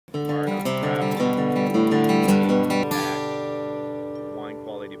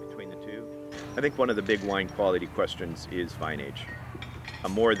I think one of the big wine quality questions is vine age.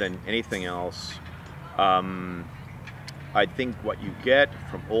 More than anything else, I think what you get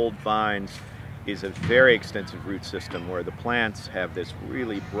from old vines is a very extensive root system where the plants have this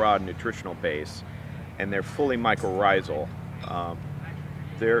really broad nutritional base and they're fully mycorrhizal.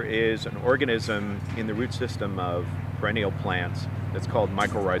 There is an organism in the root system of perennial plants that's called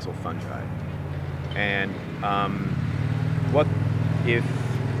mycorrhizal fungi. And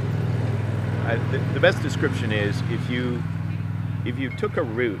the best description is if you took a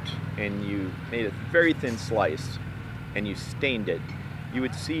root and you made a very thin slice and you stained it, you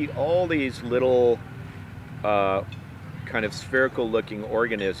would see all these little kind of spherical looking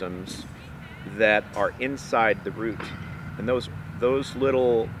organisms that are inside the root. And those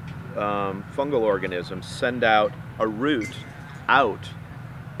little fungal organisms send out a root out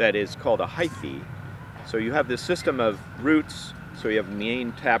that is called a hyphae. So you have this system of roots, so you have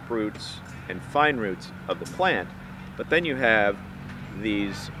main tap roots and fine roots of the plant, but then you have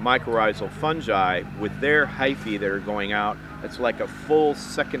these mycorrhizal fungi with their hyphae that are going out. It's like a full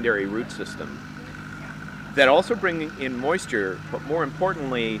secondary root system that also bring in moisture, but more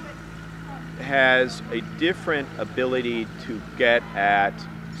importantly has a different ability to get at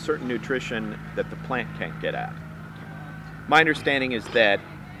certain nutrition that the plant can't get at. My understanding is that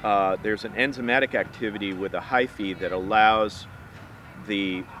there's an enzymatic activity with a hyphae that allows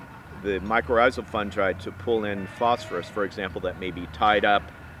the mycorrhizal fungi to pull in phosphorus, for example, that may be tied up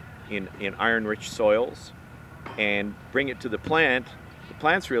in iron-rich soils, and bring it to the plant. The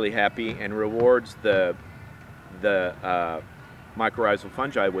plant's really happy and rewards the mycorrhizal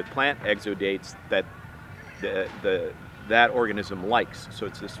fungi with plant exudates that that organism likes. So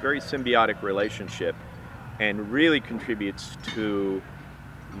it's this very symbiotic relationship and really contributes to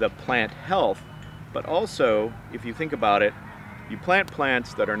the plant health. But also, if you think about it, you plant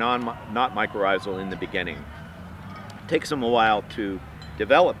plants that are not mycorrhizal in the beginning. It takes them a while to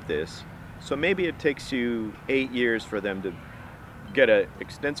develop this, so maybe it takes you 8 years for them to get an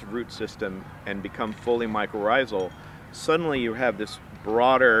extensive root system and become fully mycorrhizal. Suddenly you have this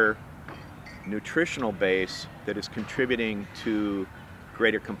broader nutritional base that is contributing to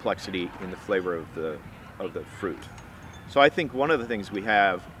greater complexity in the flavor of the fruit. So I think one of the things we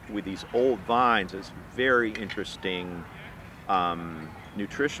have with these old vines is very interesting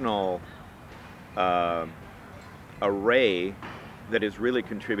nutritional array that is really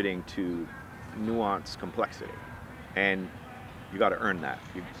contributing to nuanced complexity. And you got to earn that.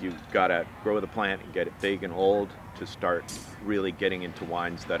 You've got to grow the plant and get it big and old to start really getting into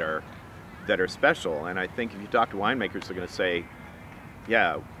wines that are special. And I think if you talk to winemakers, they're going to say,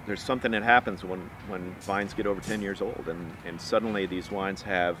 yeah, there's something that happens when vines get over 10 years old, and suddenly these wines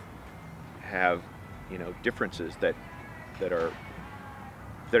have differences that are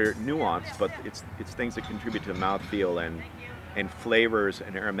nuanced, but it's things that contribute to mouthfeel and flavors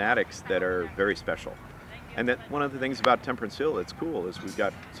and aromatics that are very special. And that one of the things about Temperance Hill that's cool is we've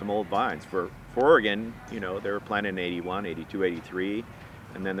got some old vines. For Oregon, they were planted in 81, 82, 83,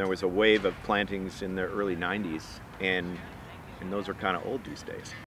 and then there was a wave of plantings in the early 90s, and those are kind of old these days.